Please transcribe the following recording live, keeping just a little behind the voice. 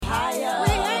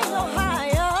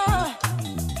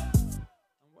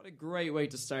great way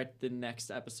to start the next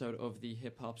episode of the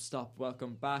Hip Hop Stop.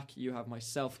 Welcome back. You have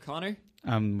myself, Connor.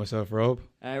 And myself, Rob.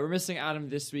 We're missing Adam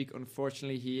this week.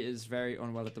 Unfortunately, he is very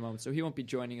unwell at the moment, so he won't be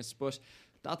joining us. But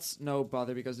that's no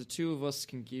bother because the two of us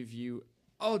can give you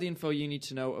all the info you need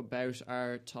to know about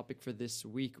our topic for this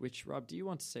week. Which, Rob, do you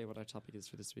want to say what our topic is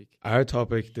for this week? Our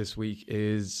topic this week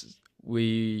is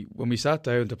when we sat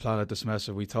down to plan out the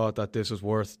semester, we thought that this was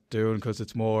worth doing because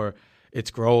it's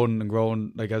grown and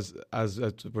grown like as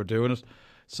we're doing it.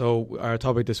 So our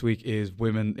topic this week is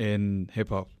women in hip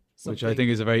hop, which I think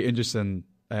is a very interesting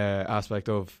aspect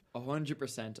of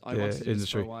 100%. I wanted to do this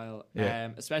for a while,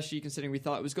 especially considering we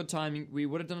thought it was good timing. We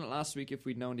would have done it last week if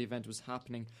we'd known the event was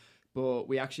happening, but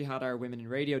we actually had our Women in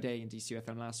Radio Day in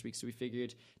DCUfm last week, so we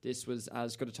figured this was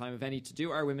as good a time of any to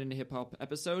do our Women in Hip Hop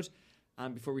episode.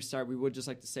 And before we start, we would just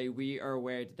like to say we are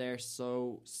aware that there are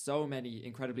so many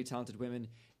incredibly talented women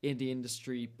in the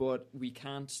industry, but we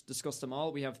can't discuss them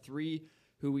all. We have 3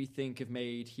 who we think have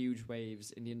made huge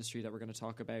waves in the industry that we're going to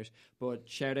talk about. But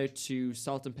shout out to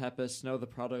Salt and Pepper, Snow the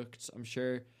Product. I'm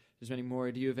sure there's many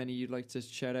more. Do you have any you'd like to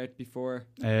shout out before?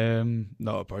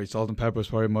 No, probably Salt and Pepper is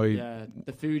probably my... Yeah,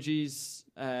 the Fugees.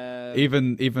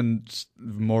 Even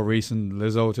more recent,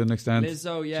 Lizzo to an extent.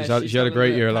 Lizzo, yeah. She had a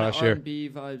great year last year. R&B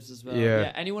vibes as well.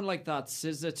 Yeah, anyone like that.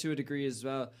 SZA to a degree as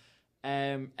well.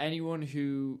 Anyone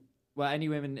who... Well, any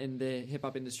women in the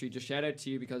hip-hop industry, just shout out to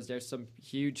you because there's some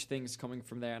huge things coming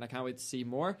from there and I can't wait to see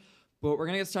more. But we're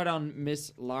going to get started on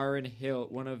Miss Lauryn Hill,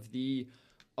 one of the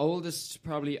oldest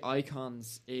probably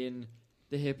icons in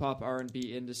the hip-hop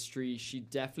R&B industry. She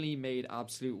definitely made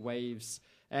absolute waves.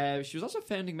 She was also a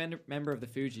founding member of the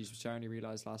Fugees, which I only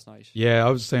realised last night. Yeah, I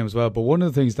was the same as well. But one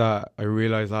of the things that I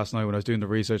realised last night when I was doing the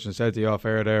research and said to you off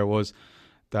air there was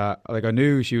that like I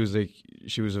knew she was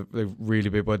really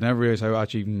big, but I never realized how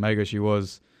actually mega she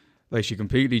was. Like she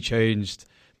completely changed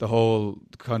the whole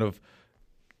kind of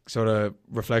sort of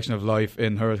reflection of life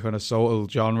in her kind of soul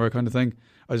genre kind of thing.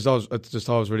 I just thought it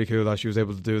was really cool that she was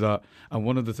able to do that. And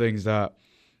one of the things that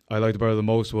I liked about her the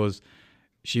most was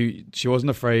she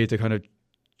wasn't afraid to kind of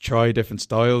try different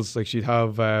styles. Like she'd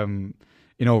have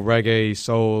reggae,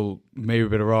 soul, maybe a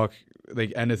bit of rock,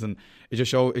 like anything. It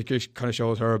just kind of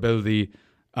shows her ability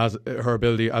as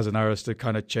an artist to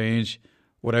kind of change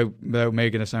without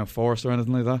making it sound forced or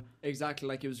anything like that. Exactly,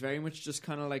 like it was very much just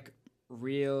kind of like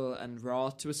real and raw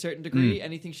to a certain degree,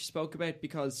 anything she spoke about,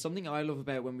 because something I love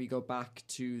about when we go back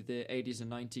to the 80s and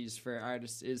 90s for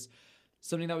artists is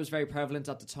something that was very prevalent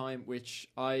at the time, which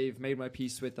I've made my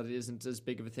peace with that it isn't as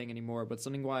big of a thing anymore, but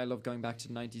something why I love going back to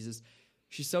the 90s is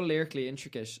she's so lyrically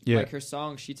intricate. Yeah. Like her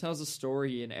song, she tells a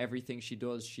story in everything she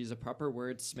does. She's a proper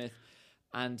wordsmith.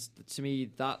 And to me,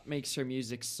 that makes her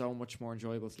music so much more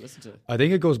enjoyable to listen to. I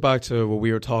think it goes back to what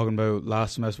we were talking about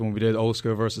last semester when we did old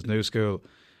school versus new school.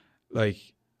 Like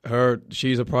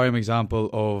she's a prime example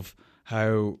of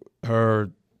how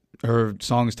her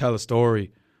songs tell a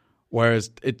story,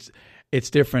 whereas it's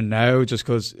different now just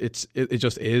because it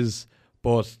just is.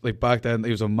 But like back then,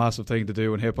 it was a massive thing to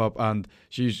do in hip hop, and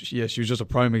she was just a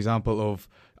prime example of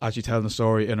actually telling a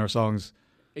story in her songs.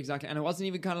 Exactly, and it wasn't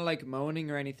even kind of like moaning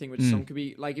or anything, which some could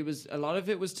be like. It was a lot of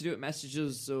it was to do with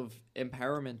messages of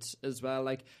empowerment as well,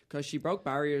 like because she broke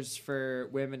barriers for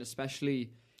women,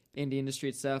 especially in the industry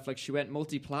itself. Like she went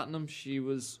multi-platinum. She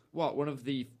was one of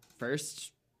the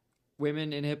first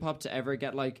women in hip hop to ever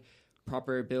get like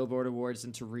proper Billboard awards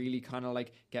and to really kind of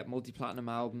like get multi-platinum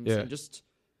albums and just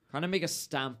kind of make a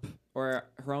stamp or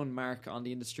her own mark on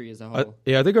the industry as a whole.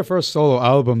 I think her first solo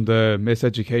album, The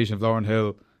Miseducation of Lauryn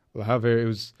Hill, we'll have here. It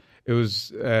was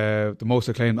the most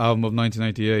acclaimed album of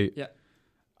 1998. Yeah,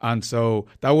 and so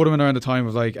that would have been around the time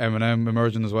of like Eminem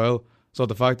emerging as well. So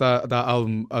the fact that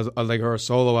album, as like her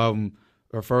solo album,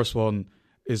 her first one,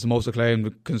 is the most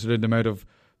acclaimed, considering the amount of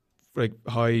like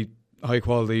high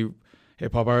quality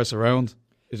hip hop artists around,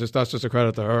 that's just a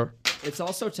credit to her. It's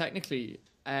also technically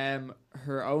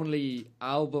her only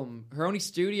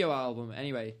studio album.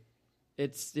 Anyway,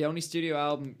 it's the only studio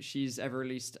album she's ever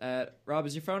released. Rob,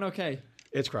 is your phone okay?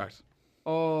 It's cracked.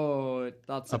 Oh,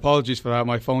 that's... Apologies for that.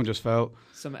 My phone just fell.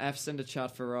 Some F's in the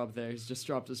chat for Rob there. He's just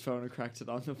dropped his phone and cracked it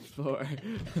on the floor.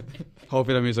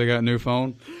 Hopefully that means I get a new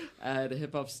phone. The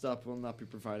Hip Hop Stop will not be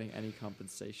providing any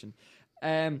compensation.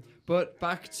 But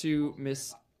back to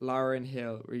Miss Lauryn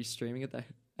Hill. Were you streaming it there?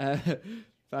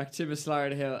 Back to Miss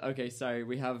Lauryn Hill. Okay, sorry.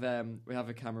 We have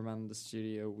a cameraman in the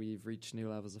studio. We've reached new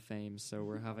levels of fame, so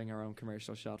we're having our own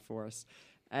commercial shot for us.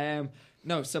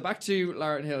 So back to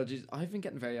Lauryn Hill. Jeez, I've been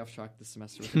getting very off track this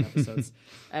semester with the episodes.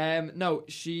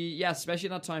 She, especially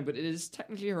in that time, but it is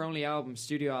technically her only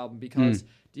studio album, because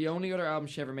The only other album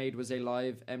she ever made was a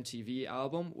live MTV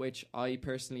album, which I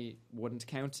personally wouldn't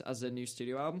count as a new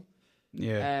studio album.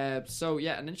 Yeah.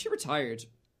 And then she retired,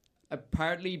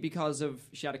 partly because of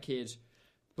she had a kid.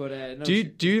 But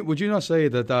would you not say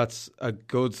that that's a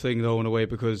good thing though in a way,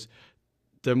 because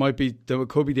there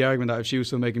could be the argument that if she was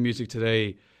still making music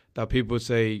today, that people would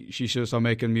say she should have started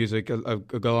making music a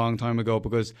long time ago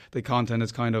because the content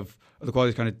is the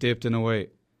quality's kind of dipped in a way.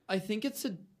 I think it's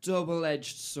a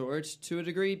double-edged sword to a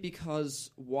degree,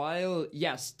 because while,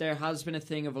 yes, there has been a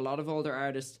thing of a lot of older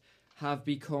artists have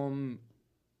become,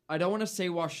 I don't want to say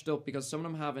washed up because some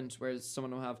of them haven't, whereas some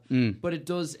of them have, but it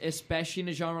does, especially in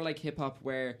a genre like hip-hop,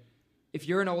 where if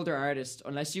you're an older artist,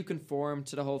 unless you conform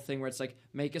to the whole thing where it's like,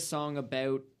 make a song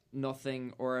about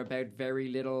nothing or about very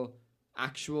little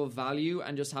actual value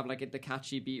and just have like the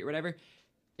catchy beat or whatever,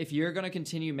 if you're going to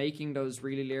continue making those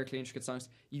really lyrically intricate songs,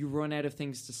 you run out of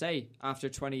things to say after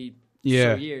 20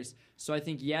 so years. So I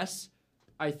think, yes,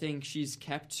 I think she's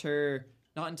kept her,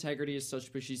 not integrity as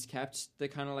such, but she's kept the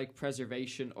kind of like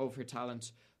preservation of her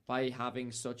talent by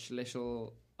having such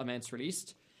little amounts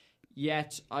released.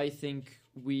 Yet I think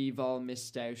we've all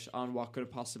missed out on what could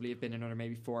have possibly have been another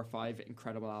maybe 4 or 5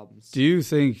 incredible albums. Do you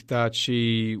think that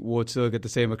she would still get the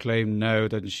same acclaim now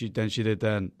than she did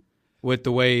then? With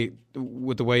the way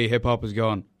hip hop has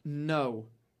gone? No,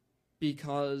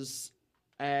 because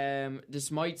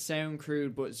this might sound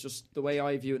crude, but it's just the way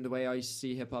I view it and the way I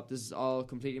see hip hop. This is all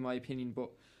completely my opinion, but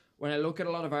when I look at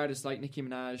a lot of artists like Nicki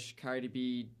Minaj, Cardi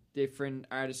B, different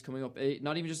artists coming up,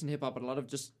 not even just in hip hop, but a lot of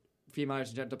just female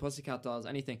artists, the Pussycat Dolls,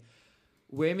 anything.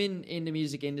 Women in the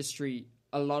music industry,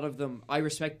 a lot of them, I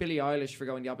respect Billie Eilish for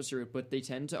going the opposite route, but they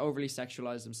tend to overly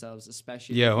sexualize themselves,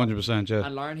 especially. Yeah, 100%, yeah.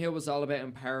 And Lauryn Hill was all about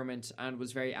empowerment and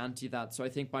was very anti that. So I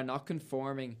think by not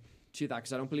conforming to that,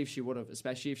 because I don't believe she would have,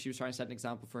 especially if she was trying to set an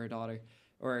example for her daughter,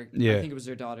 or I think it was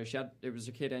her daughter. It was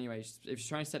her kid anyway. If she's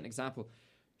trying to set an example,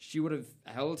 she would have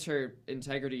held her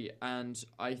integrity, and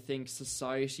I think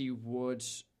society would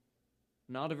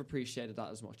not have appreciated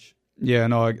that as much. Yeah,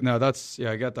 I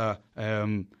get that.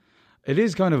 It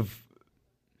is kind of,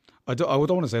 I don't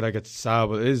want to say like it's sad,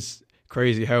 but it is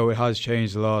crazy how it has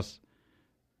changed a lot,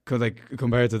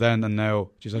 compared to then and now.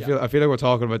 I feel like we're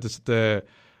talking about this, the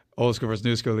old school versus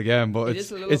new school again, but it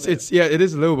is a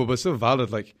little bit, but it's still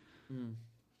valid. Like,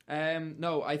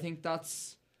 no, I think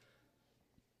that's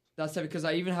it, because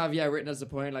I even have written as a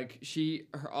point, like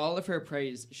all of her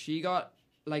praise she got.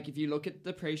 Like, if you look at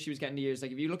the praise she was getting the years,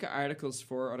 like if you look at articles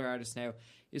for other artists now,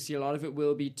 you see a lot of it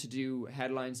will be to do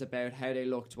headlines about how they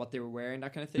looked, what they were wearing,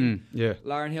 that kind of thing.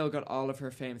 Lauryn Hill got all of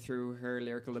her fame through her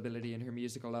lyrical ability and her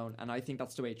music alone, and I think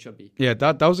that's the way it should be. Yeah,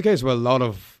 that was the case with a lot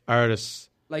of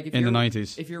artists like in the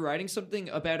 90s. If you're writing something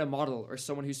about a model or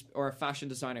someone or a fashion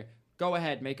designer, go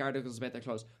ahead, make articles about their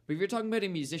clothes. But if you're talking about a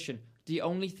musician, the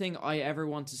only thing I ever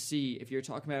want to see, if you're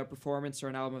talking about a performance or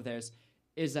an album of theirs,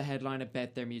 is a headline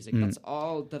about their music. That's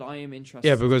all that I am interested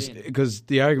in. Yeah, because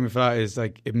the argument for that is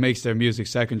like it makes their music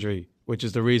secondary, which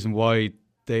is the reason why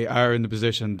they are in the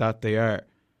position that they are.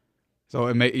 So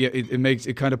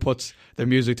it kind of puts their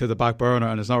music to the back burner,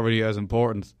 and it's not really as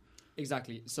important.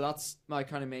 Exactly. So that's my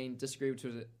kind of main disagreement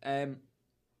with it.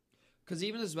 Because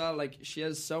even as well, like, she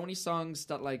has so many songs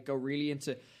that like go really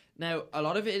into. Now, a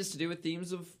lot of it is to do with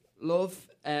themes of love,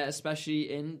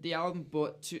 especially in the album,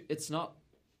 but it's not.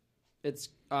 It's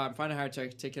I'm finding it hard to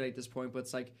articulate this point, but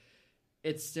it's like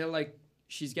it's still like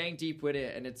she's getting deep with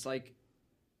it, and it's like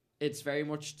it's very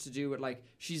much to do with like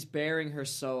she's bearing her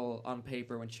soul on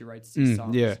paper when she writes these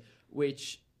songs,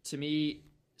 which to me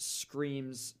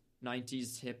screams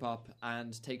 90s hip hop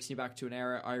and takes me back to an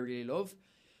era I really love.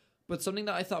 But something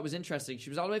that I thought was interesting,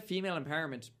 she was all about female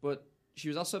empowerment, but she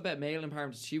was also about male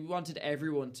empowerment. She wanted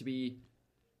everyone to be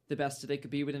the best that they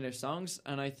could be within their songs,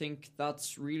 and I think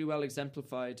that's really well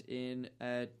exemplified in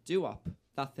Doo-Wop,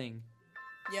 That Thing.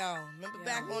 Yo, remember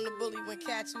back on the bully when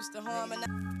cats used to harm and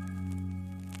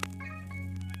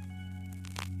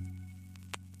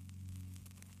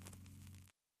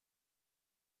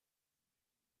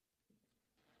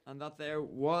And that there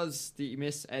was the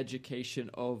miseducation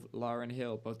of Lauryn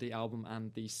Hill, both the album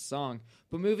and the song.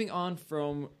 But moving on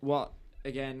from what,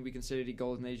 again, we consider the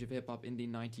golden age of hip-hop in the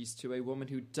 90s to a woman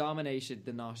who dominated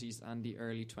the noughties and the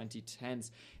early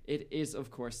 2010s. It is, of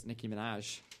course, Nicki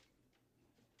Minaj.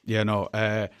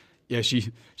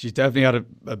 She's definitely had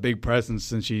a big presence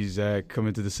since she's come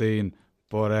into the scene.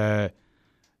 But,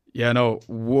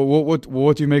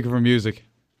 what do you make of her music?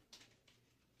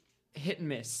 Hit and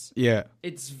miss. Yeah.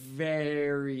 It's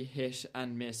very hit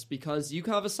and miss, because you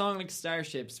have a song like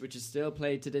Starships, which is still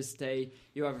played to this day.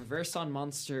 You have a verse on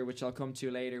Monster, which I'll come to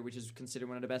later, which is considered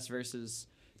one of the best verses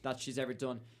that she's ever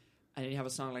done. and then you have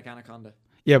a song like Anaconda.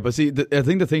 Yeah, but see, I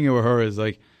think the thing with her is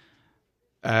like,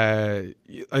 I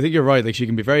think you're right. Like she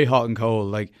can be very hot and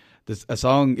cold. Like a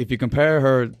song, if you compare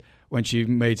her when she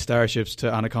made Starships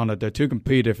to Anaconda, they're two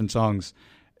completely different songs.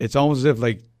 It's almost as if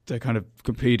like they're kind of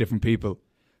completely different people.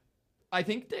 I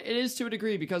think that it is to a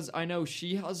degree, because I know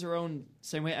she has her own,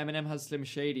 same way Eminem has Slim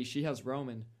Shady, she has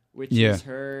Roman, which is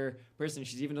her person.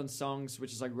 She's even done songs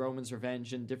which is like Roman's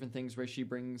Revenge and different things where she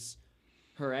brings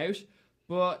her out.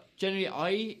 But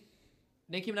generally,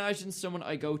 Nicki Minaj isn't someone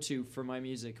I go to for my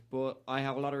music, but I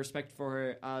have a lot of respect for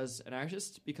her as an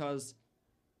artist, because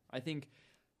I think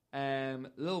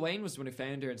Lil Wayne was the one who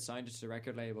found her and signed her to the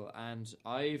record label, and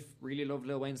I've really loved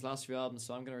Lil Wayne's last few albums,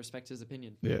 so I'm going to respect his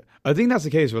opinion. Yeah, I think that's the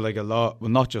case with like a lot, well,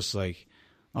 not just Nicki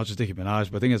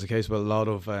Minaj, but I think it's the case with a lot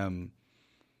of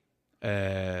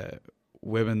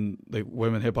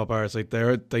women hip hop artists. Like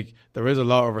there is a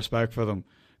lot of respect for them,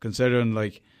 considering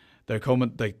like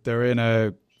they're in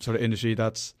a sort of industry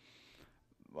that's,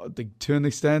 to an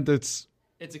extent, it's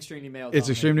extremely male. It's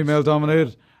extremely male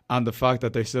dominated, and the fact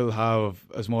that they still have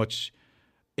as much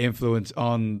influence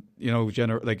on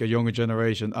like a younger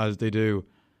generation as they do.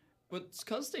 But it's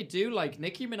because they do, like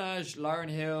Nicki Minaj, Lauryn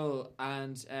Hill,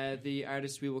 and the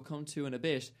artists we will come to in a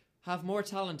bit have more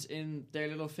talent in their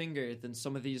little finger than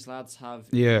some of these lads have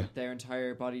in their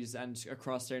entire bodies and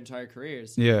across their entire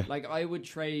careers. Yeah, like I would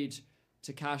trade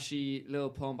Tekashi, Lil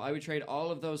Pump, I would trade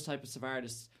all of those types of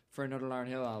artists for another Lauryn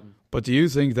Hill album. But do you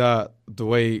think that the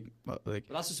way, like,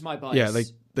 well, that's just my bias. Yeah,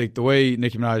 like the way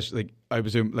Nicki Minaj, like I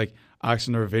presume, like acts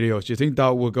in her videos, do you think that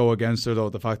will go against her though?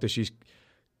 The fact that she's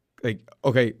like,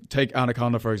 okay, take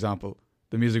Anaconda for example,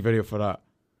 the music video for that.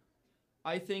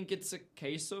 I think it's a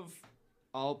case of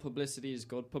all publicity is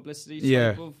good publicity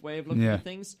type of way of looking at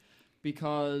things,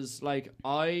 because like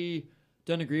I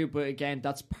don't agree, but again,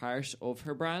 that's part of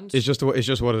her brand. It's just what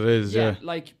it is. Yeah.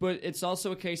 Like, but it's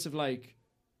also a case of like,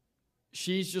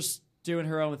 she's just doing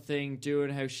her own thing,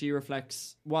 doing how she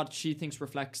reflects what she thinks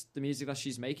reflects the music that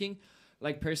she's making.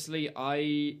 Like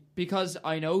personally, because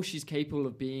I know she's capable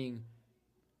of being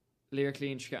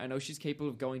lyrically intricate. I know she's capable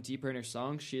of going deeper in her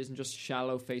songs. She isn't just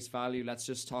shallow face value. Let's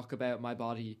just talk about my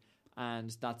body.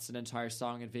 And that's an entire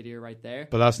song and video right there.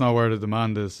 But that's not where the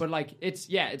demand is. But like, it's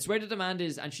where the demand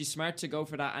is, and she's smart to go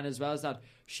for that. And as well as that,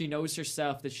 she knows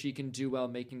herself that she can do well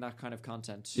making that kind of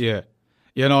content. Yeah.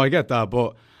 Yeah, no, I get that.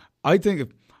 But I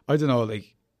think, I don't know,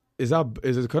 like, is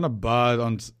it kind of bad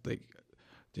on, like,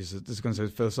 this is going to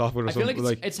sound philosophical or something? I feel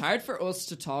like it's hard for us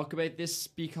to talk about this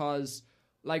because,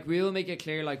 like, we'll make it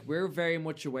clear, like, we're very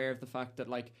much aware of the fact that,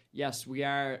 like, yes, we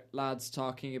are lads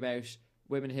talking about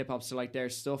women hip hop, so like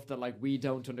there's stuff that like we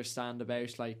don't understand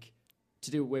about, like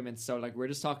to do with women, so like we're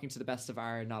just talking to the best of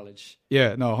our knowledge.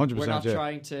 Yeah, no, 100%. We're not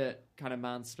trying to kind of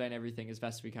mansplain everything as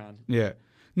best we can. Yeah,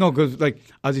 no, because like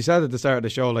as you said at the start of the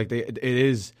show, like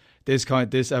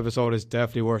this episode is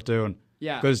definitely worth doing.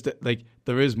 Yeah, because like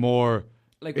there is more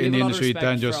like in the industry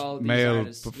than just male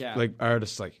artists. Like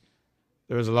artists. Like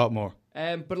there is a lot more.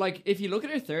 But like if you look at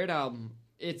her third album,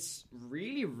 it's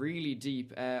really, really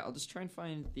deep. I'll just try and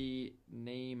find the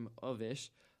name of it.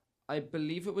 I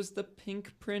believe it was the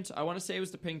Pink Print. I want to say it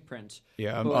was the Pink Print.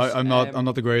 Yeah, but I'm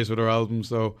not the greatest with her albums,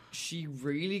 so she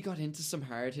really got into some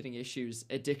hard hitting issues: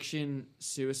 addiction,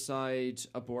 suicide,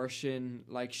 abortion.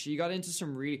 Like she got into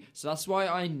some really. So that's why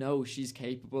I know she's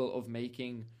capable of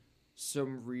making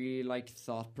some really like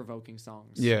thought provoking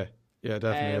songs. Yeah. Yeah,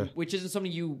 definitely. Which isn't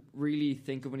something you really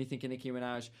think of when you think of Nicki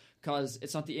Minaj, because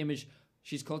it's not the image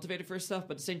she's cultivated for herself,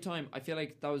 but at the same time, I feel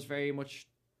like that was very much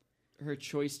her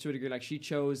choice to a degree. Like, she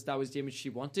chose that was the image she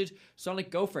wanted. So I'm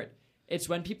like, go for it. It's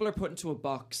when people are put into a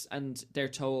box and they're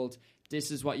told,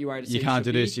 this is what you are to say. You can't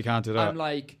do this, you can't do that. I'm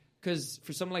like, because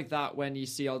for something like that, when you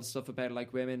see all the stuff about,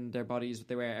 like, women, their bodies, what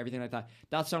they wear, everything like that,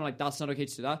 that's not that's not okay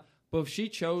to do that. But if she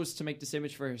chose to make this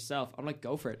image for herself, I'm like,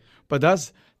 go for it. But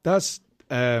that's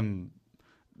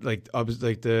like, I was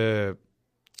like the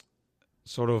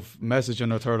sort of message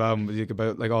in her third album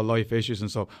about like all life issues and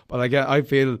stuff. But like, I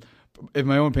feel, in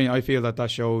my own opinion, I feel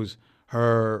that shows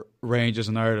her range as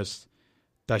an artist,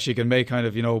 that she can make kind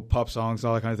of, you know, pop songs and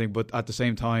all that kind of thing. But at the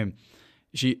same time,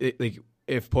 like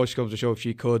if push comes to shove,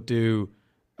 she could do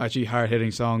actually hard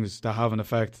hitting songs that have an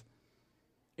effect.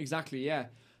 Exactly, yeah.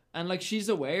 And like she's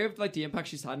aware of like the impact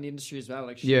she's had in the industry as well.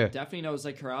 Like she definitely knows,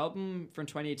 like her album from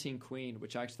 2018, Queen,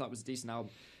 which I actually thought was a decent album.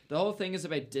 The whole thing is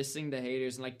about dissing the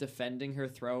haters and like defending her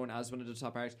throne as one of the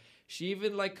top artists. She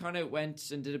even like kind of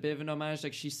went and did a bit of an homage.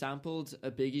 Like she sampled a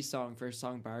Biggie song for her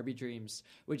song Barbie Dreams,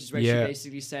 which is where she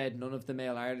basically said none of the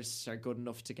male artists are good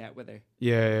enough to get with her.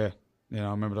 Yeah, I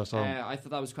remember that song. I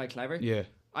thought that was quite clever. Yeah.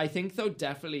 I think though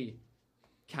definitely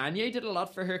Kanye did a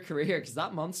lot for her career because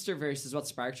that Monster verse is what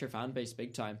sparked her fan base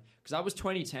big time. Because that was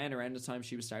 2010, around the time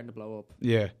she was starting to blow up.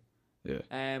 Yeah.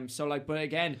 So like, but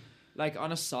again, like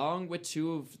on a song with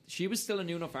she was still a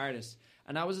new enough artist,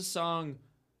 and that was a song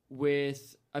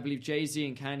with, I believe, Jay-Z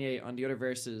and Kanye on the other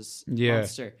verses.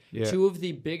 Monster, two of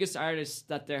the biggest artists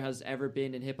that there has ever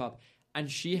been in hip hop. And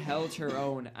she held her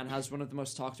own and has one of the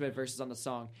most talked about verses on the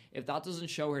song. If that doesn't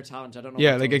show her talent, I don't know.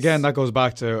 Yeah, like again, that goes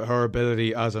back to her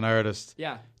ability as an artist.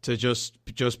 Yeah, to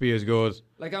just be as good.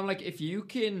 Like I'm like, if you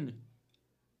can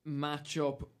match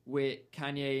up with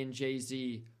Kanye and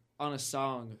Jay-Z on a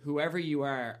song, whoever you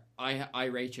are, I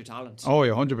rate your talent. Oh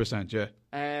yeah, 100%. Yeah.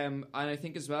 And I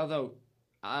think as well though,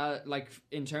 like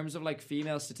in terms of like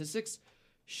female statistics,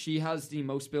 she has the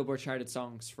most Billboard charted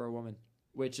songs for a woman.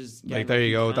 Which is like there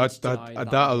you go. That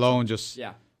alone just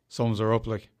sums her up.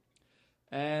 Like,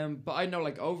 but I know,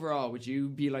 like overall, would you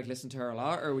be like listening to her a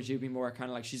lot, or would you be more kind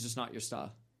of like she's just not your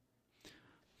style?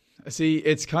 See,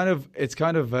 it's kind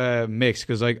of mixed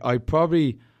because like I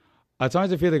probably at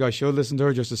times I feel like I should listen to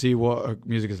her just to see what her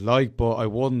music is like, but I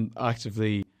wouldn't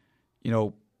actively,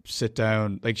 sit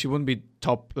down. Like she wouldn't be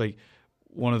top like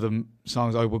one of the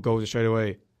songs I would go to straight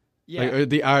away. Yeah, like,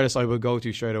 the artist I would go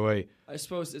to straight away. I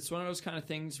suppose it's one of those kind of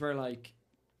things where like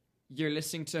you're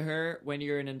listening to her when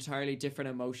you're in an entirely different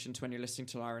emotion to when you're listening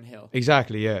to Lauryn Hill.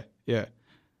 Exactly. Yeah.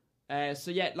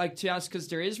 So yeah, like to ask, because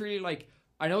there is really like,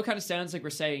 I know it kind of sounds like we're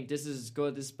saying this is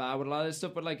good, this is bad with a lot of this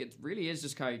stuff, but like it really is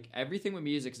just kind of everything with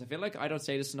music. Because I feel like I don't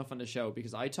say this enough on the show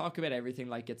because I talk about everything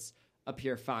like it's a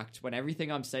pure fact. When everything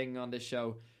I'm saying on this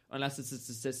show, unless it's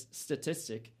a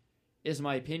statistic, is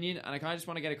my opinion, and I kind of just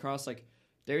want to get across like.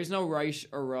 There is no right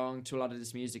or wrong to a lot of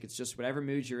this music. It's just whatever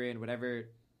mood you're in, whatever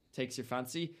takes your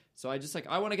fancy. So I just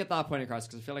I want to get that point across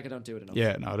because I feel like I don't do it enough.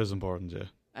 Yeah, no, it is important, yeah.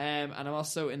 And I'm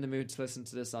also in the mood to listen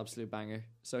to this absolute banger.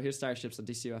 So here's Starships on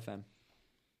DCUfm.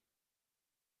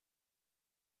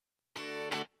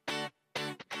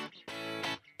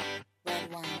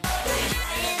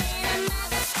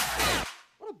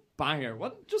 Banger.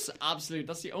 What just absolute,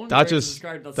 that's the only that just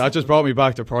that just brought me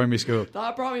back to primary school.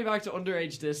 That brought me back to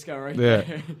underage disco right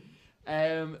there.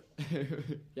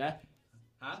 Yeah.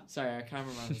 Huh? Sorry, our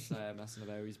cameraman's messing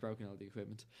about. He's broken all the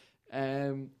equipment.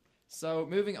 So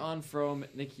moving on from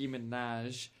Nicki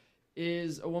Minaj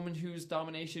is a woman who's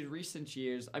dominated recent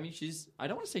years. I mean, I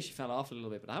don't want to say she fell off a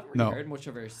little bit, but I haven't really heard much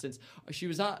of her since she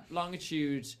was at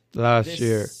Longitude last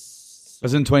year.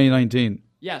 As in 2019.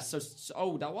 Yes,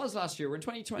 so that was last year. We're in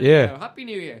 2020 now. Happy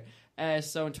New Year.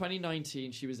 So in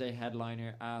 2019, she was a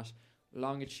headliner at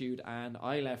Longitude, and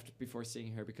I left before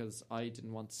seeing her because I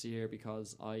didn't want to see her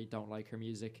because I don't like her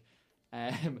music.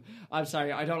 I'm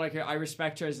sorry, I don't like her. I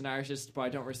respect her as an artist, but I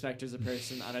don't respect her as a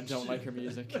person, and I don't like her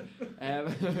music.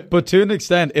 But to an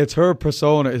extent, it's her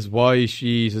persona is why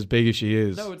she's as big as she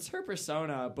is. No, it's her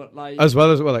persona, but like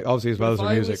like obviously as well as her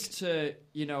music. If I was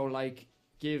to, like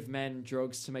give men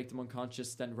drugs to make them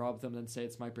unconscious, then rob them, then say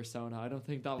it's my persona, I don't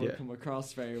think that would come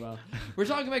across very well. We're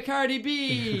talking about Cardi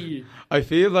B. I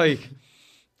feel like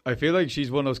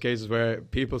she's one of those cases where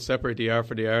people separate the art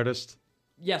for the artist.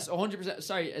 Yes, 100%.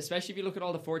 Sorry, especially if you look at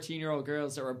all the 14-year-old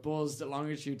girls that were buzzed at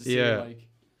Longitude to see like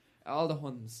all the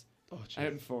Huns out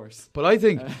in force. But I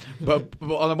think, but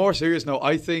on a more serious note,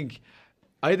 I think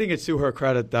it's to her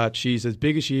credit that she's as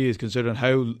big as she is, considering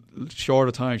how short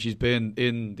a time she's been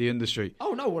in the industry.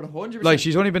 Oh no, 100%. Like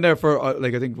she's only been there for I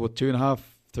think 2.5,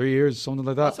 3 years, something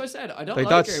like that. That's what I said. I don't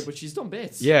like her, but she's done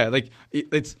bits. Yeah, like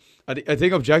it's. I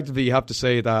think objectively, you have to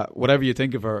say that whatever you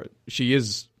think of her, she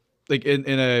is. Like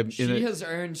she has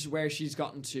earned where she's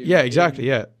gotten to. Yeah, exactly.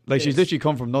 Yeah, like she's literally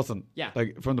come from nothing. Yeah,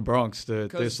 like from the Bronx to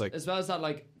this. Like as well as that,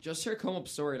 like just her come up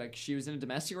story. Like she was in a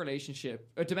domestic relationship.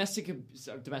 She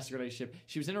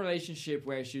was in a relationship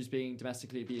where she was being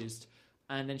domestically abused,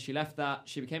 and then she left that.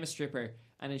 She became a stripper,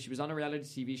 and then she was on a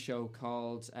reality TV show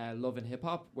called Love and Hip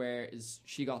Hop, where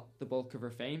she got the bulk of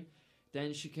her fame.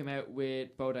 Then she came out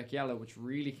with Bodak Yellow, which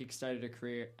really kickstarted her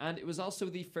career. And it was also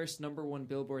the first #1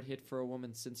 Billboard hit for a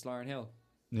woman since Lauryn Hill.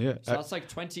 Yeah. So that's like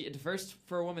the first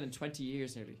for a woman in 20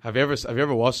 years nearly. Have you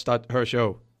ever watched her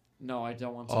show? No, I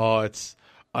don't want to. Oh,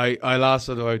 I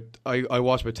lasted about, I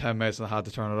watched about 10 minutes and I had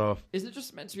to turn it off. Isn't it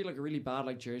just meant to be like a really bad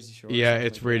like Jersey Shore? Yeah,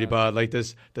 it's really bad. Like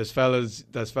there's fellas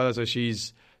that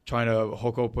she's trying to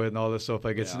hook up with and all this stuff.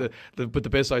 Like it's but the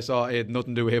bits I saw, it had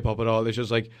nothing to do with hip hop at all. It's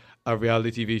just like a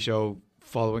reality TV show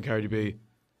following Cardi B.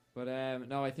 But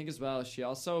no, I think as well she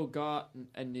also got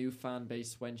a new fan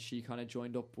base when she kind of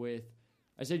joined up with.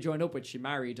 She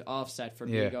married Offset from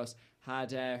Migos.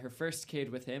 Had her first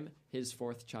kid with him, his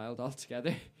fourth child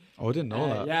altogether. Oh, I didn't know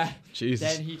that. Yeah,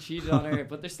 Jesus. Then he cheated on her,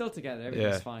 but they're still together.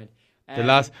 Everything's fine. They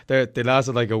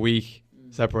lasted like a week.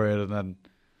 separated, and then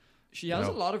she has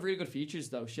a lot of really good features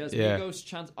though. She has Migos,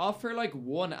 Chance off her like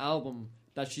one album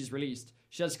that she's released.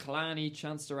 She has Kalani,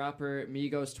 Chance the Rapper,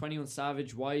 Migos, 21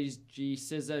 Savage, YG,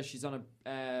 SZA. She's on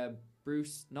a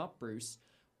not Bruce.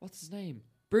 What's his name?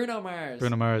 Bruno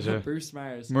Mars, yeah. Bruce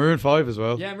Mars. Maroon 5 as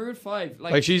well. Yeah, Maroon 5.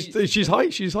 Like she's high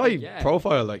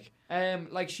profile.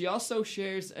 Like she also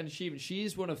shares an achievement.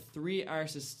 She's one of 3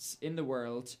 artists in the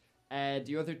world.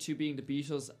 The other 2 being the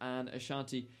Beatles and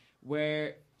Ashanti,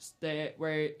 where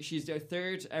she's their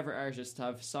 3rd ever artist to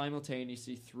have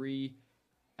simultaneously 3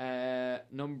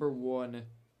 number 1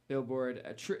 Billboard.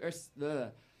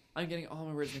 I'm getting all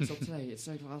my words mixed up today. It's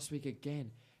like last week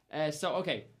again.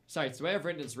 Sorry, it's the way I've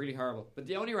written it's really horrible. But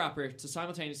the only rapper to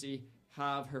simultaneously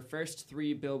have her first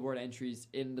 3 Billboard entries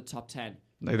in the top 10.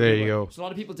 There you go. So a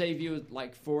lot of people debut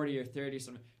like 40 or 30 or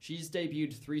something. She's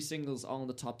debuted 3 singles all in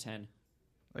the top 10.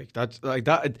 Like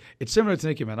that. It's similar to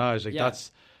Nicki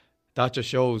Minaj. That just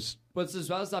shows. But it's as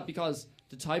well as that because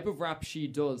the type of rap she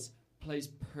does plays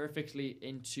perfectly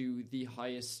into the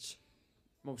highest,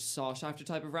 most sought after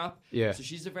type of rap. Yeah. So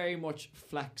she's a very much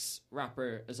flex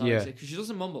rapper, as I would say, because she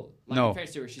doesn't mumble. In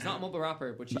fairness to her, she's not a mumble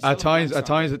rapper, but she's at times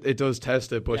it does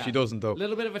test it, but she doesn't though. A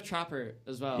little bit of a trapper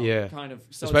as well. Yeah. Kind of.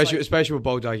 So especially with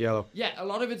Bojack Yellow. Yeah, a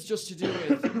lot of it's just to do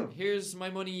with here's my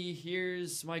money,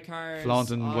 here's my cars,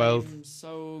 flaunting wealth. I'm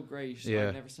so great. Yeah.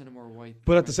 I've never seen a more white.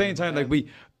 But at the same time, I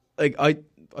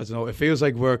don't know. It feels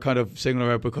like we're kind of singling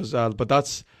her out because, but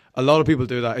that's a lot of people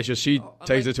do that. It's just she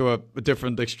takes it to a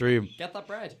different extreme. Get that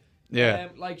bread. Yeah.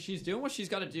 She's doing what she's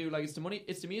got to do. Like, it's the money,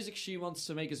 it's the music she wants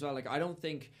to make as well. Like, I don't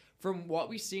think, from what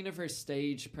we've seen of her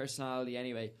stage personality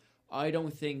anyway, I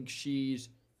don't think she'd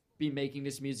be making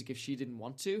this music if she didn't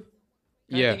want to.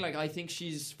 I think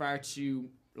she's far too,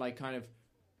 kind of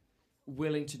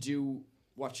willing to do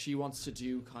what she wants to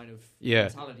do, kind of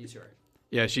mentality to her.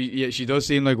 Yeah, she does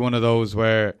seem like one of those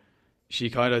where she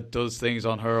kind of does things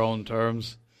on her own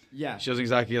terms. Yeah. She doesn't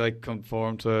exactly,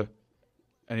 conform to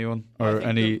anyone or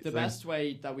any. The best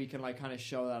way that we can kind of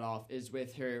show that off is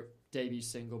with her debut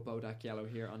single Bodak Yellow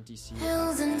here on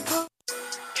DCUfm.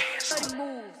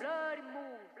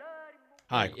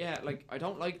 Hi. Yeah, I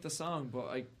don't like the song,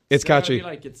 but it's catchy.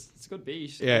 It's a good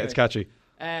beat. Yeah, anyway. It's catchy.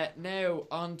 Now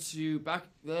on to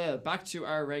back to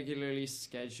our regularly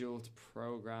scheduled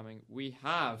programming. We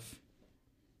have.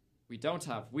 It's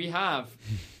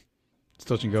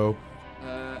touch and go.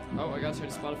 I gotta turn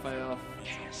Spotify off.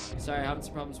 Sorry, I'm having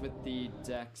some problems with the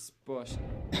decks, but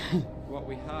what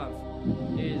we have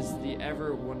is the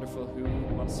ever wonderful Who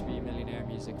Wants to Be a Millionaire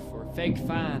music for Fake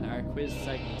Fan, our quiz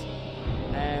segment.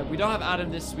 We don't have Adam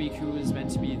this week, who is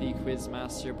meant to be the quiz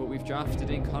master, but we've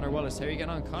drafted in Connor Wallace. How are you getting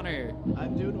on, Connor?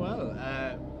 I'm doing well.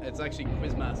 It's actually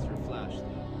Quizmaster Flash.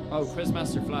 Oh,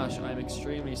 Quizmaster Flash. I'm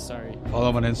extremely sorry. Follow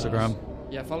him on Instagram.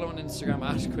 Yeah, follow on Instagram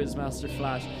at Quizmaster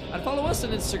Flash. And follow us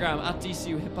on Instagram at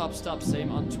DCU Hip Hop Stop. Same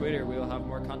on Twitter. We'll have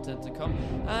more content to come.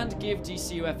 And give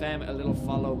DCUfm a little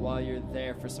follow while you're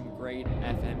there for some great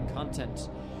FM content.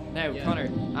 Now, Connor,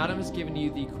 Adam has given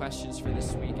you the questions for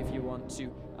this week if you want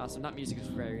to ask them. That music is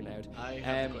very loud. I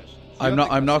have the questions.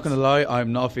 I'm not going to lie,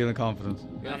 I'm not feeling confident.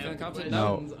 You're not feeling confident?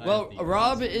 No. Well,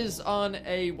 Rob is on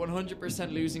a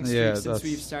 100% losing streak since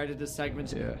we've started this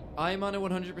segment. Yeah. I'm on a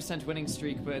 100% winning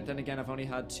streak, but then again, I've only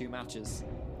had 2 matches.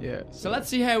 Yeah. So let's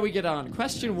see how we get on.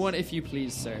 Question 1, if you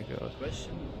please, sir. God.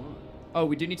 Question 1. Oh,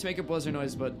 we do need to make a buzzer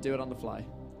noise, but do it on the fly.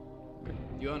 Do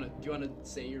you want to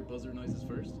say your buzzer noises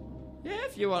first? Yeah,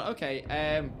 if you want. Okay.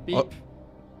 Beep. Oh.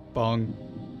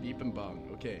 Bong. Beep and bong.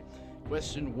 Okay.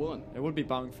 Question 1. It would be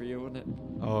bong for you, wouldn't it?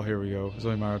 Oh, here we go. It's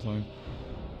only maritime.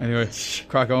 Anyway,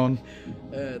 crack on.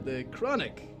 The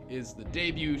Chronic is the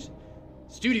debut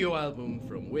studio album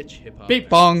from which hip-hop Beep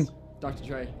bong. Dr.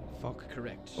 Dre. Fuck.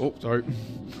 Correct. Oh, sorry.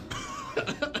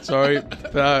 Sorry.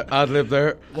 Ad-lib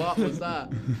there. What was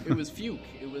that? It was Fuke.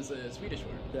 It was a Swedish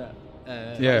word.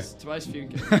 Yeah. Yeah. Twice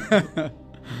Fuke.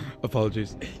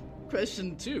 Apologies.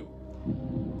 Question 2.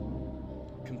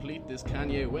 Complete this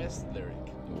Kanye West lyric.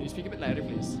 Can you speak a bit louder,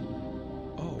 please?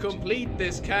 Oh, Complete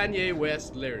this Kanye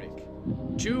West lyric.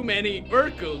 Too many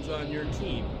Urkels on your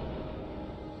team.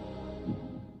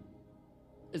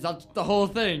 Is that the whole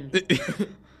thing?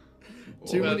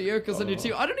 Too many Urkels on your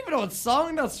team. I don't even know what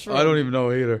song that's from. I don't even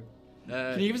know either.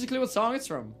 Can you give us a clue what song it's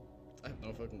from? I have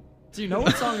no fucking... Do you know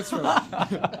what song it's from?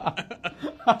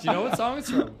 Do you know what song it's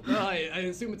from? No, I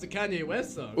assume it's a Kanye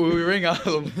West song. Will we ring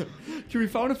Adam? Can we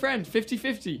phone a friend?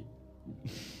 50-50.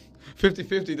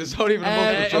 50-50. There's not even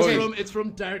a multiple choice. It's from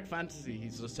Dark Fantasy.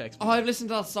 He's just texting me. Oh, I've listened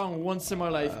to that song once in my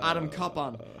life. Adam Cop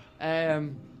on.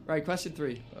 Right, question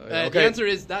 3. Okay. The answer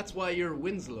is That's Why Your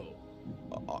Winslow.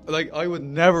 Like, I would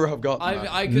never have gotten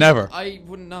that. Never. I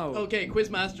wouldn't know. Okay,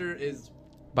 Quizmaster is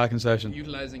back in session.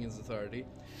 Utilizing his authority.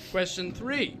 Question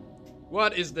 3.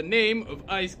 What is the name of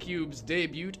Ice Cube's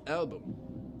debut album?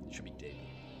 It should be debut.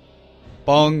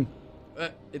 Bong.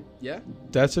 Yeah?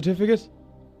 Death Certificate?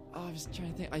 Oh, I was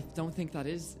trying to think. I don't think that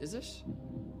is it?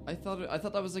 I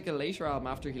thought that was like a later album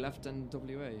after he left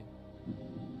NWA.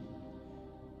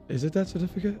 Is it Death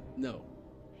Certificate? No.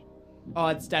 Oh,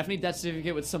 it's definitely Death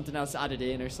Certificate with something else added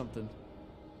in or something.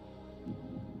 Do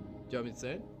you want me to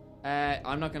say it?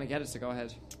 I'm not going to get it, so go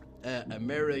ahead.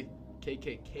 America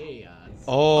KKK.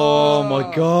 Oh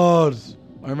my god.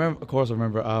 I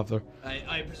remember after.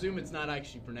 I presume it's not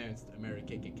actually pronounced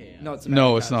America KKK. No, it's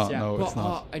No, it's not. Yeah. No, but, it's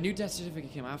not. I knew Death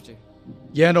Certificate came after.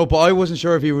 Yeah, no, but I wasn't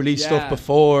sure if he released stuff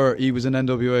before he was in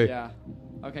NWA. Yeah.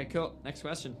 Okay, cool. Next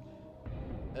question.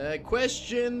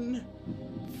 Question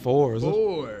 4, is it?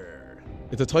 4.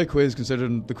 It's a tight quiz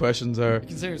considering the questions are... It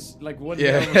considers like 1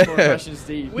 million with 4 questions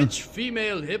deep. Which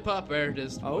female hip-hop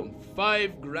artist won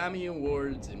 5 Grammy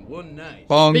Awards in one night?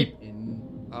 Bong. Beep.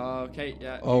 Okay,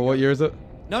 yeah. Oh, what year is it?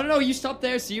 No, you stop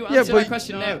there, so you answer that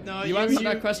question now. No, you answer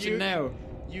that question now.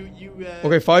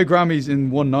 Okay, 5 Grammys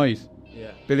in one night.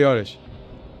 Yeah. Billie Eilish.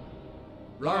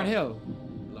 Lauryn Hill.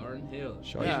 Lauren Hill.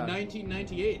 Sure. Yeah.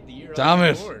 1998, the year Damn I it.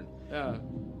 was born. Yeah.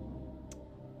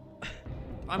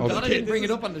 I'm glad I didn't bring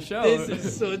it up on the show. This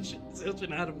is such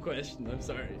an Adam question. I'm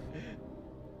sorry.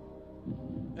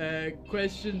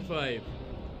 Question 5.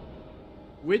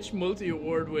 Which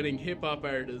multi-award-winning hip-hop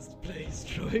artist plays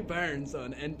Troy Barnes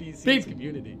on NBC's Beep.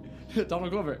 Community?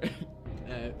 Donald Glover.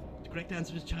 The correct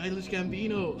answer is Childish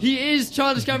Gambino. He is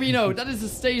Childish Gambino. That is the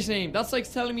stage name. That's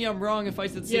like telling me I'm wrong if I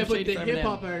said Yeah, Slim but the Shady for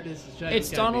hip-hop Eminem. artist is Childish It's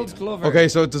Gambino. Donald Glover. Okay,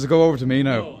 so does it go over to me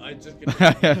now? No, I'm just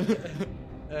gonna...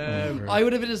 I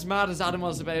would have been as mad as Adam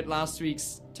was about last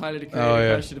week's Tyler the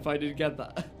Creator question if I didn't get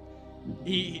that.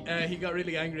 He got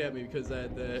really angry at me because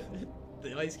the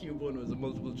Ice Cube one was a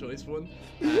multiple choice one,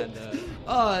 and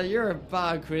Oh, you're a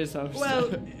bad quiz host. well,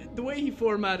 the way he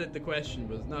formatted the question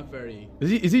was not very.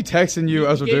 Is he texting you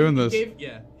as we're doing this? He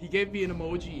gave me an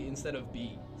emoji instead of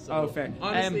B. So Oh, fair.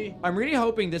 Honestly, I'm really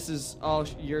hoping this is all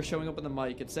you're showing up on the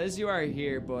mic. It says you are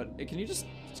here, but can you just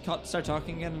start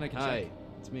talking again and I can hi, check?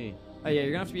 it's me. Oh yeah,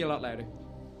 you're gonna have to be a lot louder.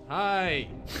 Hi,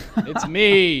 it's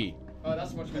me. Oh,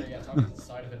 that's much better. Yeah, talk to the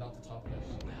side of it, not the top of it.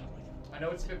 I know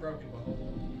it's a bit broken, but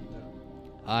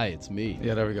Hi, it's me.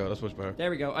 Yeah, there we go. That's much better. there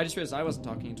we go. I just realized I wasn't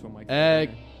talking into a mic.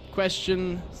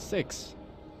 Question 6.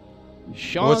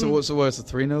 Sean, What's it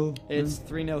 3-0? It's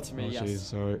 3-0 to me. Oh, Yes. jeez,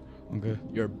 sorry. Okay.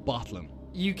 you're bottling.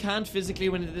 You can't physically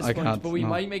win at this I point, can't, but we no.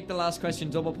 might make the last question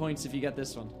double points if you get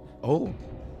this one. Oh.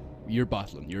 You're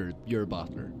bottling. You're a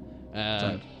bottler.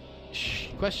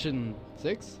 Question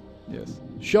 6. Yes.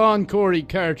 Sean Corey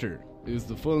Carter is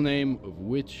the full name of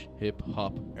which hip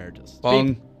hop artist?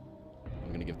 Bong. Beep.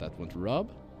 I'm gonna give that one to Rob.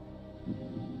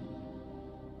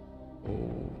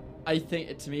 Oh. I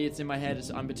think to me, it's in my head.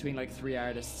 I'm between like 3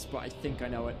 artists, but I think I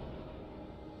know it.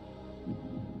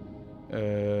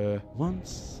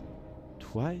 Once,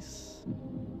 twice.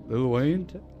 Lil Wayne.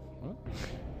 What?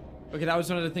 Okay, that was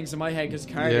one of the things in my head because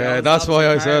Carter. Yeah, was that's why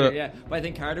obviously I said Carter, it. Yeah, but I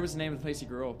think Carter was the name of the place he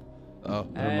grew up. Oh,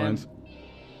 never mind.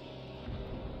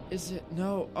 Is it?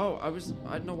 No. Oh, I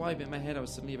don't know why, but in my head I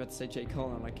was suddenly about to say J. Cole,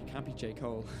 and I'm like, it can't be J.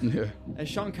 Cole. Yeah.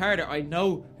 Sean Carter, I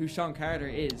know who Sean Carter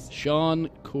is. Sean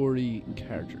Corey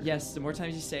Carter. Yes, the more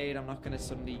times you say it, I'm not going to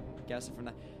suddenly guess it from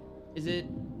that. Is it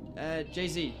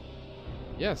Jay-Z?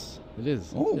 Yes, it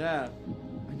is. Oh. Yeah.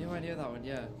 I knew that one,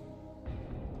 yeah.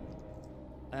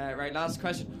 Right, last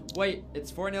question. Wait, it's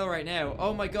 4-0 right now.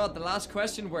 Oh my god, the last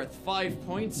question worth 5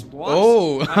 points? What?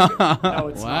 Oh. No,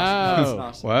 it's Wow. not. No,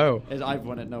 it's not. Wow. I've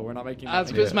won it. No, we're not making As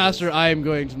that. Quizmaster, I am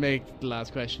going to make the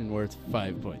last question worth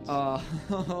 5 points.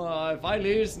 If I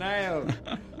lose now.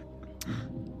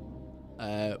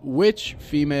 Which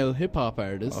female hip hop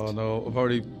artist Oh no, I've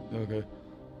already. Okay.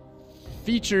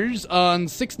 features on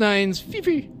 6ix9ine's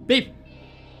Fifi? Beep.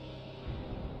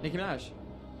 Nicki Minaj.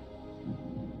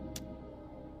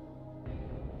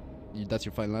 That's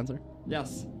your final answer?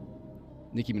 Yes.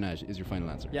 Nicki Minaj is your final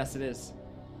answer. Yes, it is.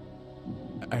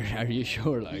 Are you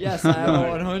sure? Like? Yes, I am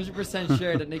 100%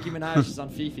 sure that Nicki Minaj is on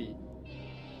Fifi.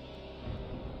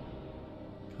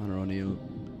 Conor O'Neill.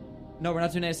 No, we're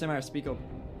not doing ASMR. Speak up.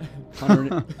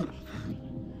 Conor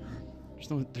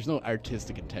There's no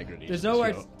artistic integrity. There's in no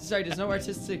this show. there's no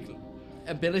artistic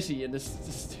ability in this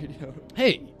studio.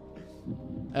 Hey.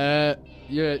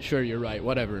 Yeah, sure, you're right.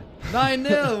 Whatever.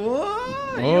 9-0. What?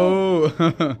 Oh.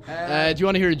 Do you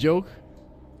want to hear a joke?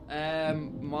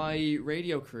 My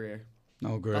radio career.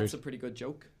 Oh, great. That's a pretty good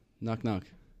joke. Knock knock.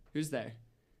 Who's there?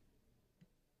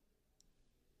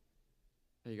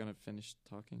 Are you gonna finish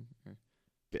talking?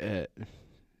 Or?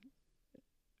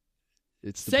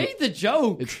 Say the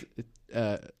joke. It's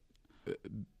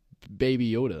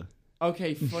Baby Yoda.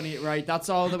 Okay, funny, right? That's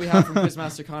all that we have from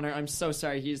Quizmaster Connor. I'm so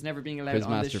sorry. He's never being allowed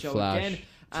on this show Flash. again.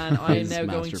 And I am now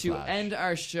going to Flash end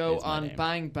our show is my on name.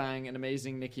 Bang Bang, an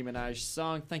amazing Nicki Minaj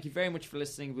song. Thank you very much for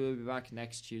listening. We'll be back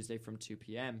next Tuesday from 2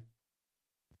 p.m.